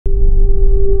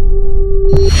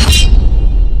Hey,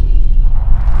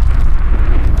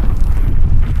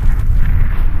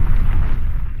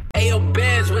 yo,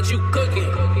 Benz, what you cooking?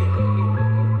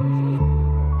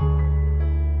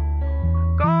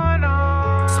 Going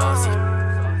on. Saucy.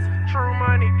 True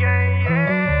money gang,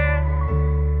 yeah.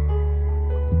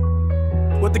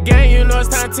 With the game, you know it's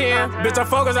time 10. Bitch, I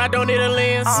focus, I don't need a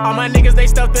lens. All my niggas, they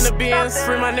stuffed in the bins.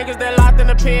 Free my niggas, they locked in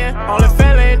the pen. Only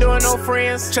family, ain't doing no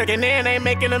friends. Checking in, ain't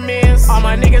making amends. All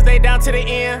my niggas, they down to the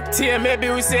end.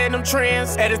 TMB, we setting them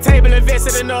trends. At the table,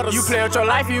 invested in others. You play with your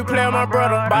life, you play with my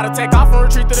brother. About to take off and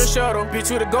retreat to the shuttle.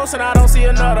 Bitch, you the ghost and I don't see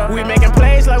another. We making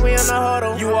plays like we in the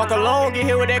huddle. You walk alone, get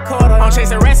hit with that quarter. I'm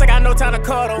chasing rats, I got no time to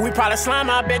cuddle. We probably slime,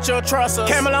 I bet you'll trust us.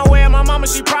 Came a long way, and my mama,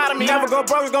 she proud of me. Never go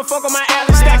broke, gon' fuck on my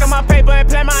allergies. Stacking my paper and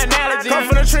play my analogy. Come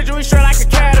from the trench, we straight like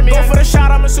academy. Go for the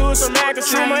shot, I'ma shoot some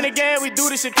magazine. True money game, we do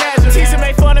this shit casually. Teacher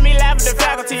make fun of me, laugh at the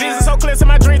faculty. Vision so clear to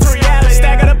my dream to reality.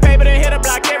 Stack of the paper, then hit a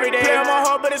block every day. Play on my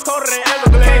heart, but it's colder than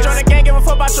Everglades. Can't join the gang, give a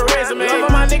fuck about your resume. Love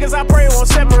of my niggas, I pray won't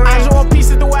separate. I just want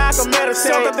pieces the way I can meditate.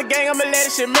 Soak up the gang, I'ma let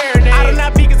it shit marinate. I do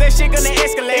not beat, cause that shit gonna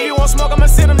escalate. If you want smoke, I'ma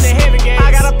send them to heavy game.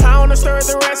 I got a pound to stir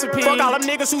the recipe. Fuck all them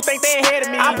niggas who think they ahead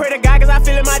of me. I pray to God, cause I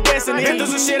feel it my destiny. Been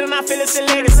through some shit and I feel it's a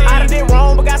legacy. I done did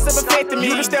wrong, but got stuff affecting me.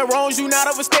 You done step wrongs, you not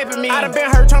overstepping me. I done been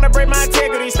hurt, trying to break my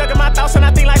integrity. Stuck in my thoughts and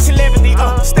I think like telepathy.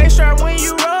 Stay sharp when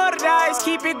you roll the dice.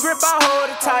 Keep it grip, I hold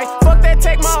it tight. Fuck that,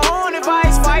 take my own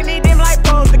advice. Fight need them like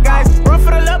poster guys. Run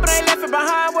for the love, but ain't left it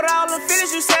behind. With all them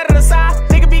feelings, you set it aside.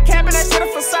 Nigga be capping that shit a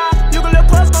facade. You can look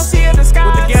close, gon' see a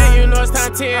disguise. With the gang, you know it's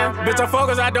time 10. Bitch, I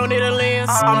focus, I don't need a lens.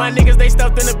 All my niggas, they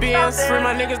stuffed in the bins. Free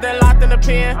my niggas, they locked in the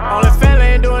pen. Only family,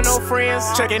 ain't doing no friends.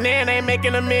 Checking in, ain't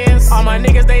making amends. All my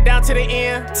niggas, they down to the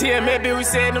end. TMB, we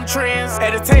setting them trends.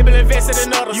 At the table, invested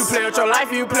in others. You play with your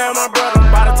life, you play with my brother.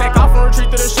 About to take off and retreat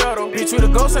to the shuttle. Bitch, you the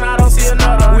ghost and I don't see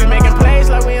another. We making plays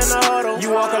like we in the huddle.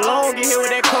 You walk alone, get hit with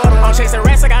that cuddle. I'm chasing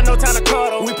rats, I got no time to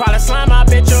cuddle. We probably slime, I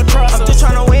bet you'll trust us. I'm just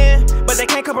tryna win, but they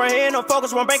can't comprehend. No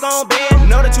focus, won't break on bend.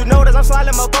 Know that you notice I'm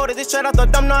sliding my boat. This straight off the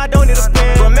dumb, no, I don't need a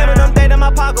spin. Remember them days in my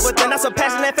pocket, but then I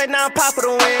surpassing that fact, now I'm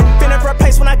popular to win. Feeling for a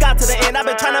place when I got to the end. I've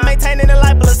been trying to maintain it in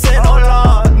life, but sin, oh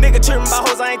Lord. Nigga tripping by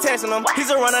hoes, I ain't texting them. He's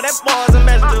a runner, that bars and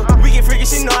messenger. We get freaky,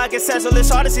 she know I get sensual.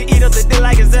 It's hard to see, eat up the dick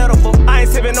like it's edible. I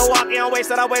ain't sipping no walking on waste,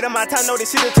 that I wait on my time, know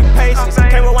this shit it took patience.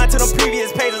 Can't rewind to them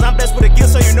previous pages, I'm blessed with a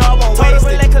gift, so you know I won't waste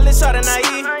it. Like short and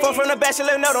naive, fall from the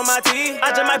bachelor note on my teeth.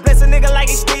 I just might bless a nigga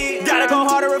like he's Steve. Gotta go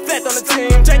hard to reflect on the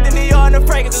team. Drink the Neo and the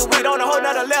fragrances, weed on a whole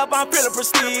nother level, I'm feeling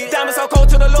prestige. Diamonds so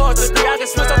cold to the Lord's degree, I can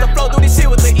switch on the flow, do this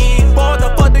shit with the ease. Boy, what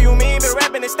the fuck do you mean? Been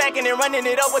rapping and stacking and running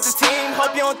it up with the team.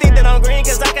 Hope you don't think that I'm green,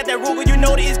 cause I got that Ruger, you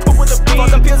know that it's cool with the beat.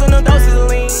 Fuck them pills and them doses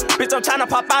of lean. Bitch, I'm tryna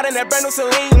pop out in that brand new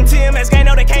Celine. TMS gang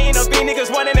know they can't intervene,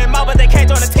 niggas running them out, but they can't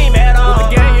join the team at all.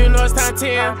 With the gang, you know it's time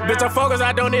 10. Bitch, I focus,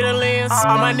 I don't need a lens.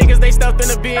 All my niggas, they stuffed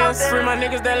in the bins. Free my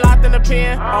niggas, they locked in the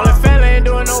pen. Only family, ain't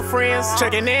doing no friends.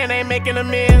 Checking in, ain't making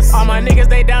amends. All my niggas,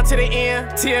 they down to the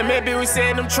end. TMB, we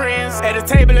setting them trends. At the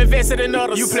table, invested in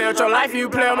others. You play with your life, you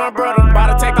play with my brother.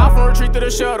 About to take off and retreat to the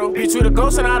shuttle. Bitch, you the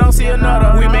ghost and I don't see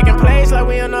another. We making plays like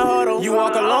we in the huddle. You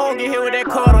walk alone, get hit with that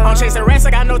cuddle. I'm chasing rats,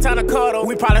 I got no time to cuddle.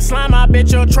 We probably slime, I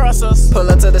bet you'll trust us. Pull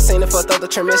up to the scene and fucked up the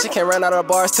transmission. Can't run out of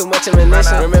bars, too much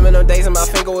ammunition. Remember them days in my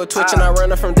finger was twitching. I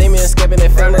run up from Damien, skipping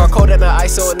that feeling. Got cold at the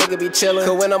ice, so a nigga be chillin'.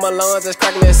 Could win on my lungs, just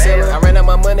cracking that ceiling. I ran out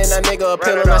my money, that nigga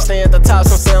appealing. I stay at the top,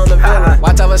 some say on the villain.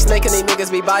 Watch out for snake and these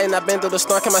niggas be buying. I been through the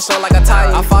storm, came my show like a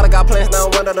tire. I fought, I got plans, now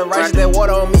I'm under the righteous. That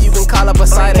water on me, you can call up a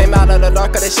side. Came out of the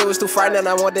dark, cause that shit was too frightening.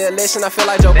 I want the election, I feel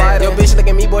like Joe Biden. Yo, bitch, look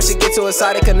at me, boy, she get too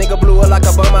excited. Cause nigga blew up like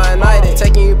a bum, I ignited.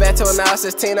 Taking you back to when I was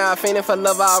 16, I fiending for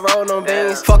love, I roll no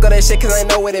beans. Fuck all that shit, cause I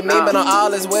know what it mean. But on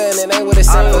all is well, and it ain't what it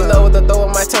seems. In love with the throw,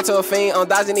 might turn to a fiend. On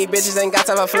dodging these bitches, ain't got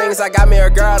time for flings. I got me a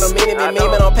girl, I don't mean to be mean.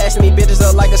 But I'm passing these bitches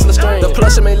up like a string. The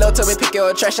plush of me low to me, pick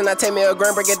your attraction. I take me a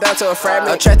grand, break it down to a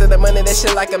fragment. Attracted the money, that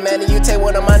shit like a man. You take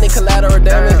one of money, collateral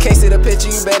damage. Can't see the picture,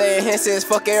 you better enhance it.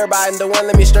 Fuck everybody, the one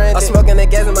let me strand it. I'm smoking the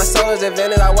gas in my soul is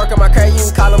advantage. I work on my crack, you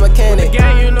can call a mechanic. With the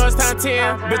gang, you know it's time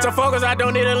 10. Bitch, I focus, I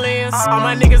don't need a lens. All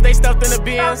my niggas, they stuffed in the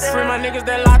bins. Free my niggas,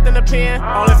 they locked in the pen.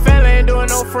 Only family, ain't doing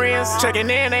no friends. Checking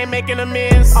in, ain't making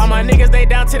amends. All my niggas, they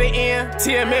down to the end.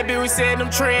 TMB, we setting them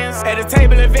trends. At the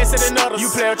table, invested in others. You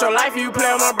play with your life, you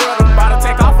play with my brother. About to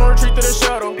take off and retreat to the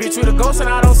shuttle. Bitch, you the ghost and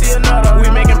I don't see another. We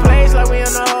making plays like we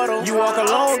in the huddle. You walk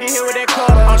alone, get hit with that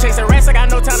cuddle. I'm chasing rats, I got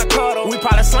no time to cuddle. We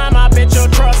probably slime, I bet you'll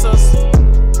trust.